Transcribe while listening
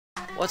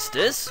What's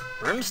this?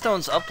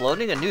 Brimstone's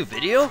uploading a new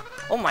video?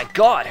 Oh my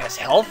god, has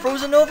hell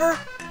frozen over?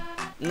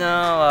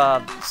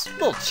 No, it's a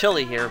little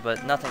chilly here,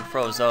 but nothing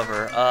froze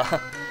over.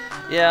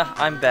 Yeah,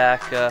 I'm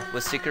back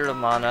with Secret of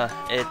Mana.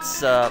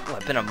 It's,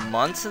 what, been a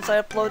month since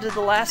I uploaded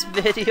the last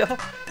video?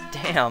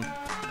 Damn.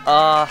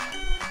 A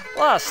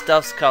lot of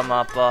stuff's come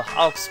up.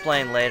 I'll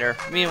explain later.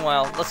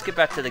 Meanwhile, let's get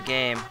back to the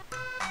game.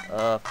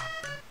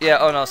 Yeah,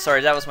 oh no,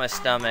 sorry, that was my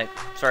stomach.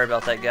 Sorry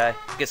about that, guy.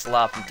 It gets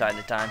loud from time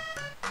to time.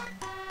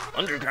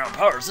 Underground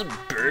powers have been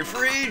buried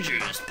for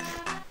ages.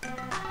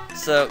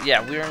 So, yeah,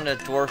 we're in the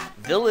dwarf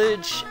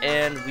village,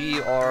 and we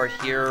are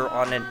here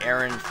on an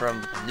errand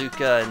from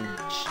Luca and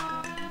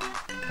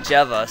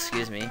Jeva,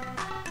 excuse me.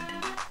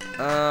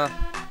 I'm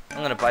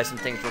gonna buy some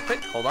things real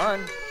quick. Hold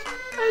on.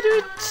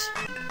 Edit.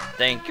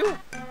 Thank you.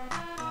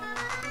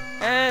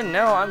 And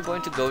now I'm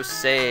going to go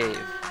save.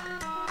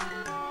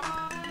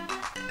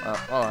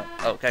 Hold on.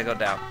 Oh, can I go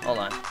down? Hold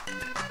on.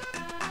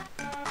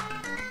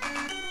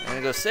 I'm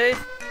gonna go save.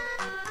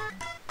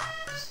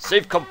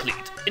 Save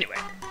complete. Anyway,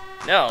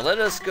 now let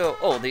us go.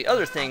 Oh, the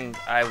other thing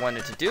I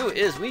wanted to do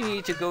is we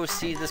need to go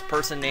see this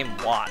person named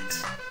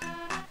Watts.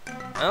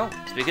 Oh,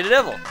 speak of the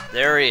devil,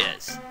 there he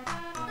is.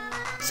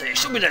 Say,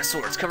 show me that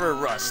sword. It's covered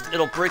in rust.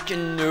 It'll break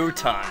in no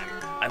time.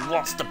 I'm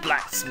Watts the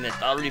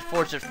blacksmith. I already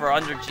forged it for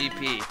 100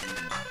 GP.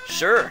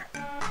 Sure.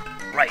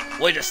 Right.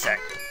 Wait a sec.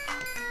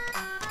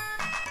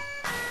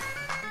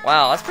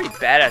 Wow, that's pretty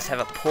badass.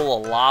 Have a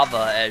pool of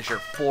lava as your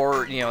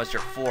as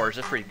your forge.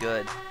 That's pretty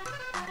good.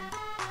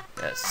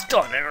 Yeah, still,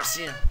 I've never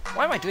seen.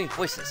 Why am I doing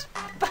voices?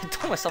 I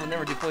told myself I'd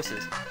never do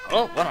voices.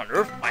 Oh, what on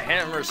earth? My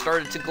hammer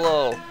started to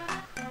glow.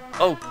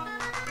 Oh,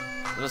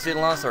 let's see the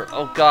long sword.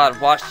 Oh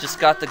God, Watch just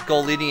got the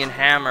Goldian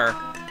hammer.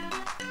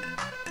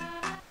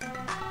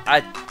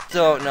 I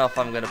don't know if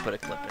I'm gonna put a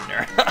clip in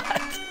there.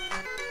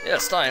 Yeah,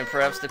 it's time.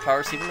 Perhaps the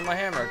power seeping into my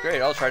hammer.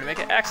 Great, I'll try to make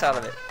an axe out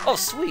of it. Oh,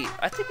 sweet.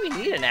 I think we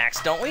need an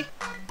axe, don't we?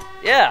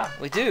 Yeah,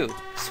 we do.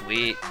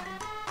 Sweet.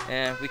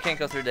 And we can't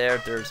go through there.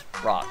 There's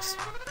rocks.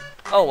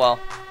 Oh well.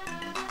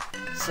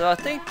 So I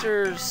think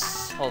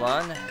there's... Hold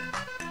on.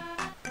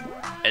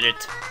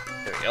 Edit.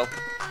 There we go.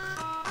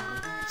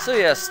 So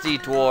yes, the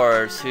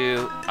dwarves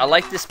who... I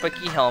like the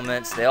spiky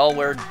helmets. They all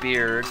wear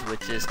beards,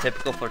 which is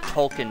typical for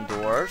Tolkien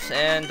dwarves.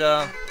 And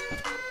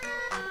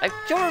I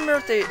don't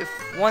remember if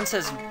one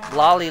says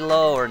lolly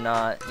low or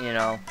not. You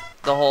know,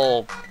 the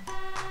whole...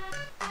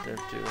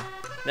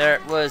 There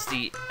was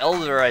the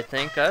elder, I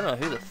think. I don't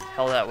know who the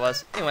hell that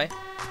was. Anyway,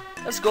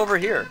 let's go over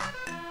here.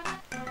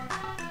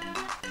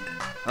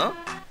 Huh?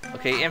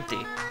 Okay, empty.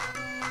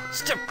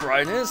 Step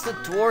right in is the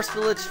Dwarf's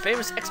Village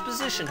famous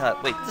exposition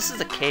hut. Wait, this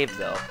is a cave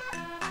though.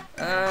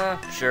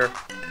 Sure.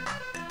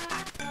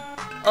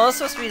 Oh,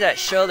 this must be that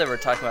show that we're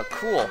talking about.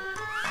 Cool.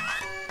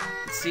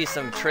 Let's see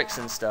some tricks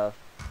and stuff.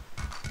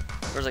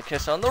 Where's a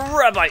kiss on the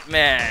Rabbite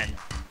Man?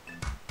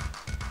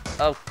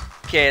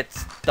 Okay,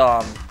 it's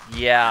dumb.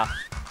 Yeah.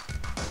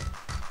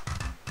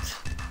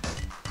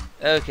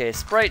 Okay,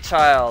 Sprite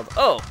Child.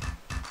 Oh.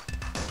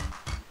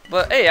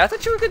 But hey, I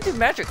thought you were gonna do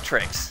magic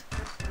tricks.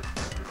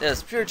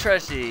 Yes, pure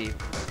tragedy.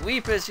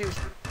 Weep as you...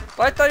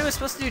 But I thought he was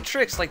supposed to do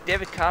tricks like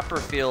David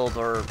Copperfield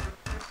or...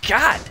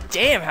 God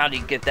damn, how did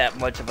he get that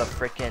much of a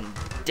freaking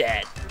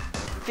debt?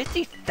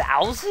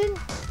 50,000?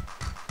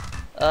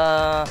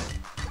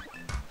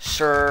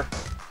 Sure.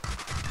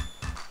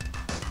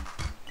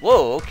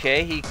 Whoa,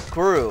 okay, he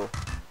grew.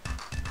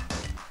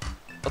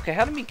 Okay,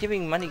 how did me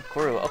giving money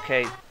grew?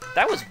 Okay,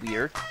 that was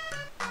weird.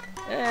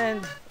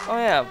 And, oh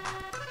yeah,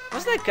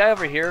 what's that guy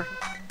over here?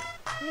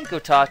 Let me go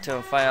talk to him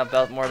and find out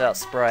about more about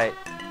Sprite.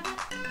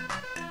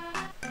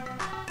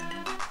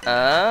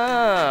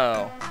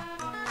 Oh,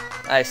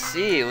 I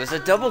see. It was a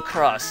double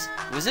cross.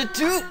 It was a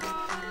dupe.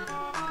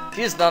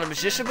 He is not a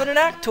magician, but an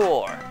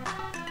actor.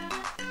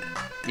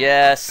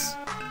 Yes.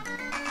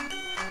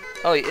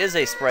 Oh, he is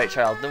a Sprite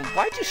Child. Then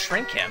why'd you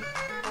shrink him?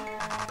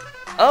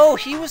 Oh,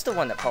 he was the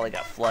one that probably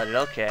got flooded.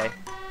 Okay.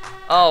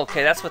 Oh,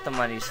 okay, that's what the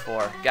money's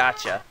for.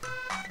 Gotcha.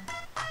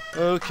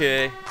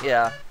 Okay,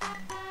 yeah.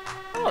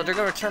 Oh, they're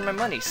gonna return my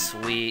money.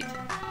 Sweet.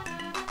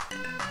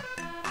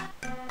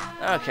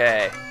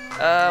 Okay.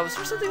 Was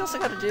there something else I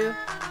gotta do?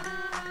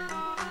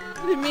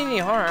 I didn't mean any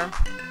harm.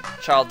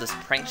 Childless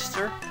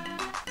prankster.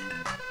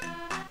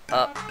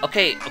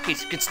 Okay,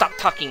 so you can stop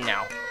talking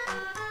now.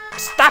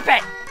 Stop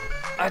it!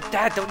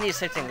 Dad, don't need to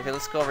say anything. Okay,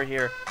 let's go over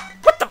here.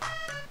 What the?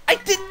 I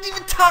didn't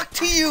even talk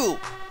to you!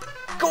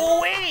 Go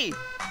away!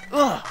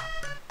 Ugh.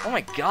 Oh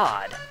my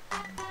god.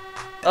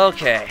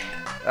 Okay.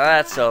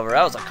 That's over.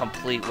 That was a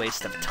complete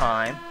waste of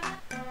time.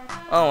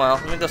 Oh well,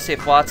 let me go see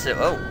if Watts...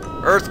 Oh,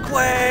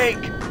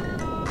 earthquake!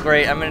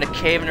 Great, I'm in a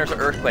cave and there's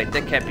an earthquake.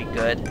 That can't be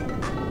good.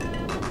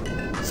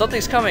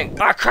 Something's coming.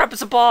 Ah, crap,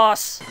 it's a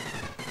boss!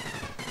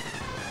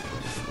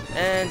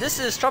 And this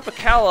is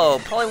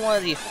Tropicalo, probably one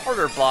of the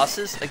harder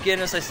bosses. Again,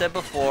 as I said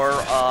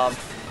before,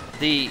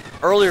 the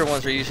earlier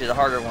ones are usually the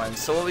harder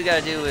ones. So what we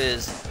gotta do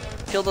is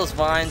kill those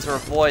vines or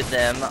avoid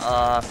them.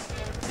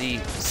 The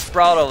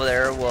sprout over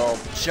there will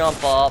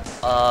jump up,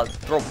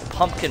 throw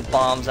pumpkin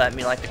bombs at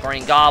me like the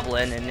Green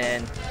Goblin, and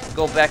then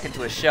go back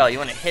into a shell. You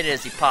want to hit it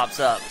as he pops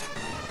up.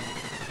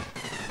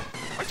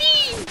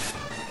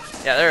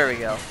 Yeah, there we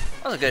go.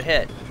 That was a good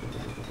hit.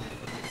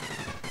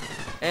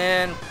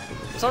 And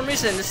for some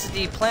reason, this is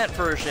the plant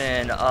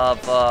version of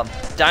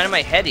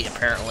Dynamite Heady,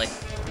 apparently.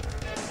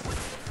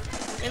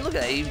 I mean, look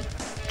at that. He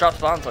drops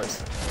bombs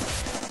twice.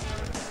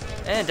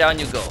 And down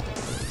you go.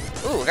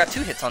 Ooh, I got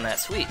 2 hits on that.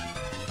 Sweet.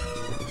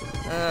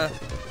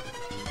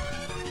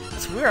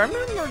 It's weird. I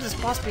remember this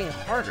boss being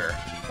harder.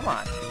 Come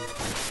on.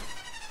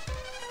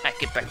 Alright,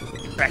 get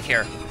back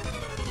here.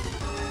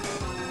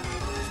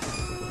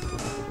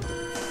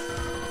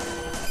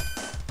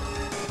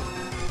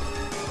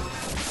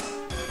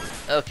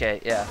 Okay,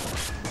 yeah.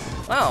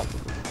 Wow.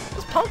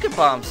 Those pumpkin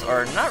bombs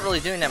are not really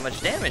doing that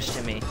much damage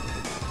to me.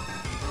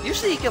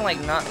 Usually you can, like,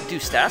 not do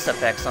status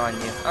effects on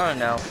you. I don't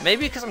know.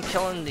 Maybe because I'm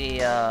killing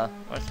the,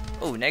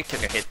 Oh, Neg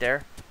took a hit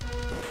there.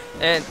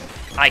 And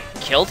I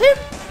killed him?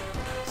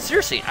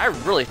 Seriously, I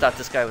really thought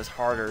this guy was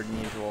harder than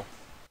usual.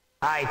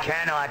 I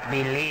cannot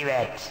believe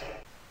it.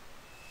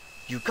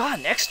 You got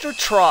an extra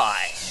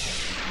try.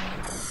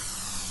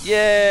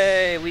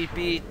 Yay, we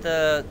beat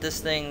this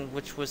thing,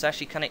 which was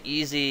actually kind of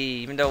easy,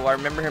 even though I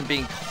remember him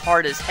being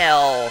hard as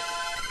hell.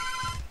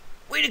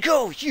 Way to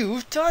go,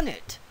 you've done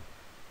it.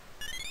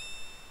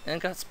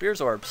 And got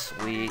Spears Orb,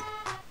 sweet.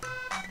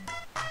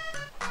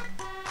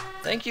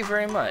 Thank you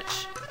very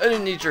much. I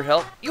didn't need your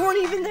help. You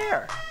weren't even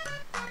there.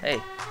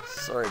 Hey,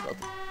 sorry about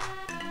that.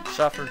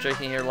 Shot from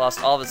drinking here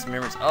lost all of its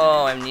memories.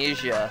 Oh,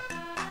 amnesia.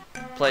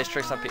 Plays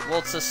tricks on people. Well,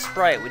 it's a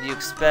sprite. What do you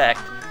expect?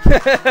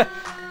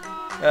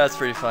 That's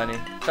pretty funny.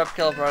 Drop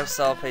kill brought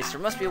cell paste.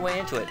 There must be a way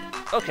into it.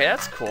 Okay,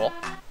 that's cool.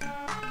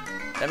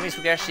 That means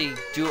we can actually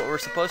do what we're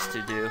supposed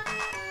to do.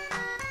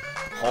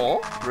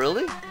 Oh,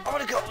 really? I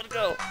wanna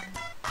go.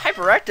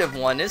 Hyperactive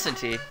one, isn't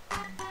he?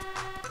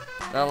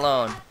 Not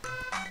alone.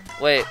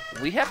 Wait,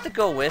 we have to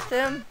go with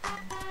him?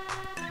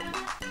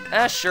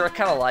 Ah, sure, I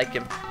kinda like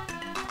him.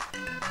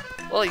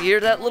 Well, you hear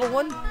that, little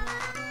one?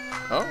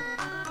 Oh?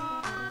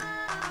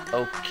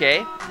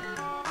 Okay.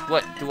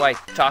 What, do I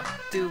talk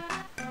to?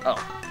 Oh.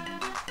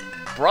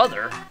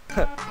 Brother?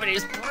 My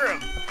name's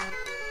Brim.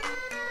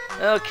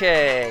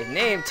 Okay,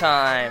 name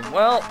time.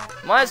 Well,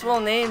 might as well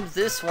name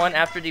this one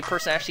after the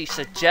person actually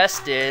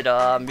suggested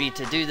me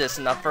to do this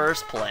in the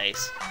first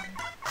place.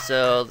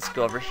 So, let's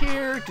go over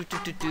here.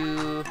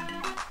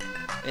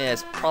 Yeah,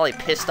 it's probably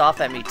pissed off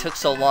at me. It took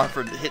so long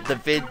for the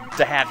vid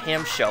to have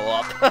him show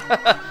up.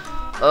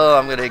 Oh,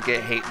 I'm gonna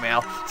get hate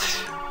mail.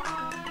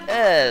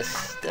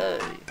 S-W-A-M-I,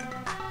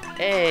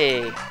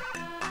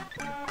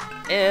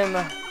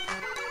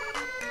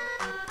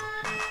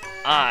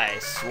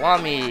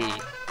 Swami.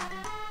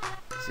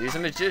 So he's a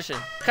magician.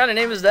 What kind of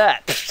name is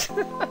that?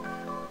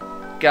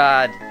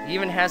 God, he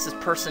even has his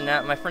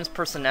my friend's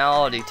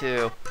personality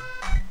too.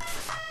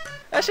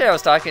 Actually, I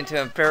was talking to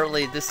him.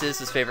 Apparently, this is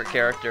his favorite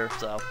character.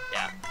 So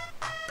yeah.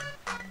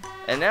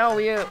 And now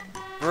we're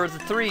the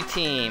 3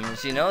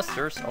 teams. You know,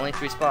 there's only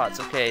 3 spots.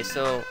 Okay,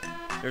 so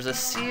there's a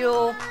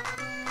seal.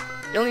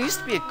 It only used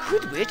to be a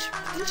good witch,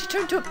 but then she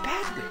turned into a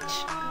bad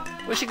witch.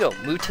 Where'd she go?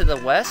 Move to the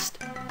west?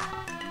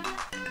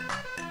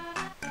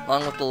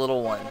 Along with the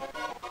little one.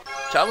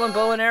 Javelin,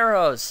 bow, and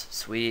arrows.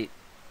 Sweet.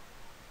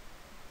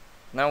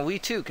 Now we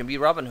too can be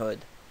Robin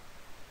Hood.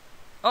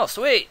 Oh,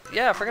 sweet.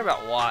 Yeah, I forgot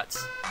about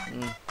Watts.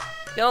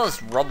 Get all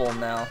this rubble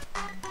now.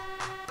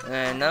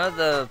 And none of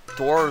the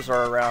dwarves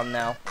are around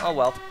now. Oh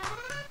well.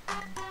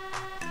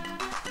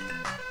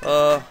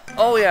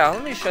 Oh yeah,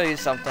 let me show you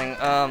something.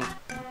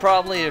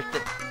 Probably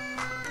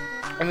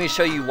let me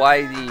show you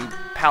why the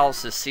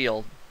palace is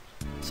sealed.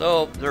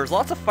 So, there's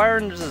lots of fire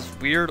and there's this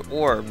weird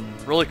orb.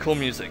 Really cool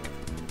music.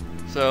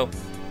 So,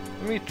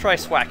 let me try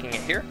swacking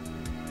it here.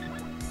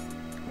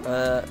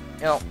 You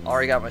know,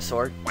 already got my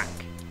sword. Whack.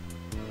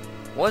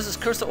 What does this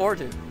cursed orb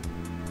do?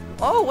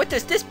 Oh, what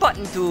does this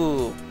button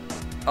do?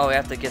 Oh, we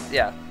have to get,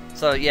 yeah.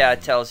 So, yeah,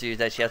 it tells you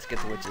that you have to get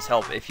the witch's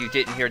help if you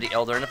didn't hear the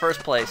elder in the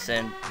first place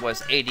and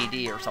was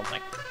ADD or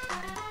something.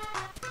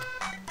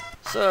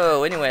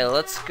 So, anyway,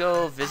 let's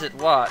go visit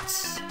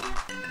Watts.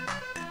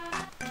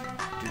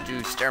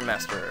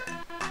 Stairmaster.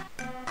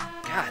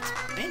 God, it's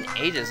been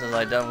ages since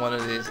I've done one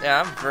of these.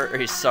 Yeah, I'm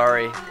very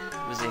sorry.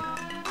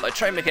 I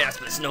tried to make an axe,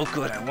 but it's no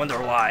good. I wonder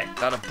why.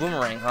 Got a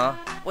boomerang, huh?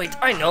 Wait,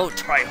 I know.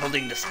 Try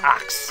holding this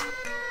axe.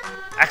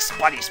 Axe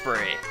body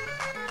spray.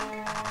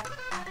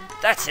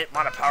 That's it.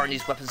 Mana power in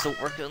these weapons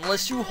don't work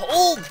unless you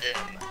hold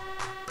them.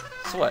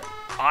 So what?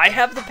 I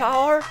have the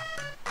power?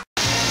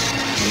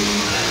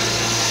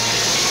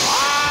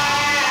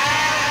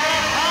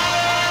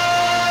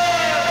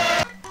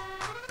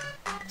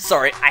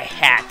 Sorry, I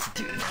had to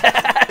do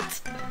that.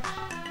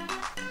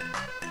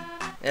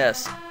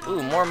 Yes.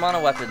 Ooh, more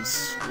mono weapons.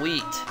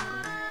 Sweet.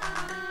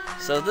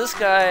 So this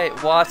guy,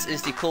 Watts,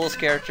 is the coolest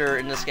character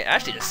in this game.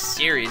 Actually, the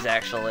series,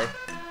 actually.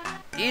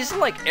 He's in,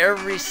 like,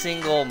 every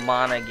single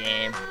mana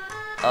game.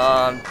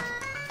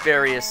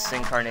 Various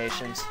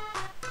incarnations.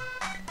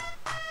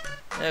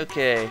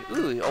 Okay.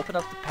 Ooh, open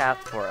up the path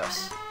for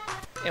us.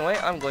 Anyway,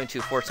 I'm going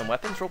to forge some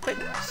weapons real quick.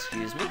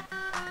 Excuse me.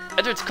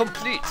 And it's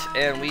complete,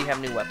 and we have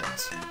new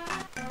weapons.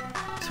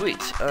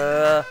 sweet.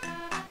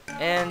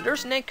 And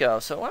there's Nico.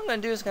 So what I'm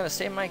going to do is going to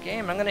save my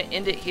game. I'm going to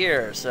end it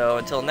here. So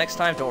until next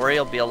time, don't worry,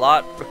 it'll be a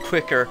lot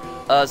quicker.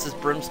 This is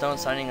Brimstone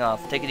signing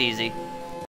off. Take it easy.